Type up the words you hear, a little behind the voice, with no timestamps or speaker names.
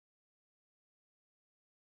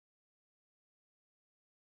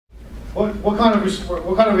What kind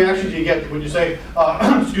of reaction do you get when you say,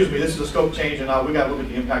 excuse me, this is a scope change and we got to look at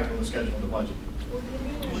the impact on the schedule and the budget?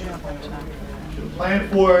 Should plan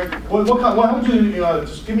for it. How would you,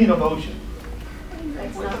 just give me an emotion?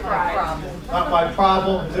 It's not my problem. Not my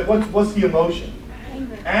problem. Is it, what's the emotion?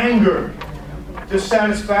 Anger.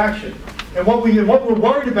 Dissatisfaction. And what we're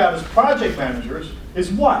worried about as project managers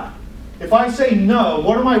is what? If I say no,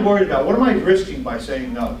 what am I worried about? What am I risking by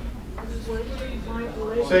saying no?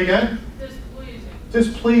 Say again?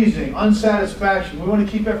 Displeasing, unsatisfaction. We want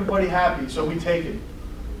to keep everybody happy, so we take it.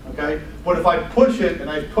 Okay? But if I push it and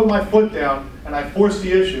I put my foot down and I force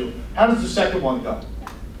the issue, how does the second one go?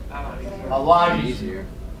 A lot easier.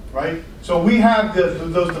 Right? So we have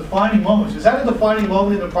those defining moments. Is that a defining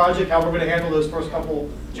moment in the project, how we're going to handle those first couple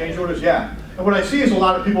change orders? Yeah. And what I see is a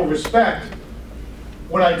lot of people respect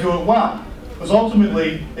when I do it well, because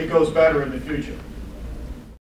ultimately it goes better in the future.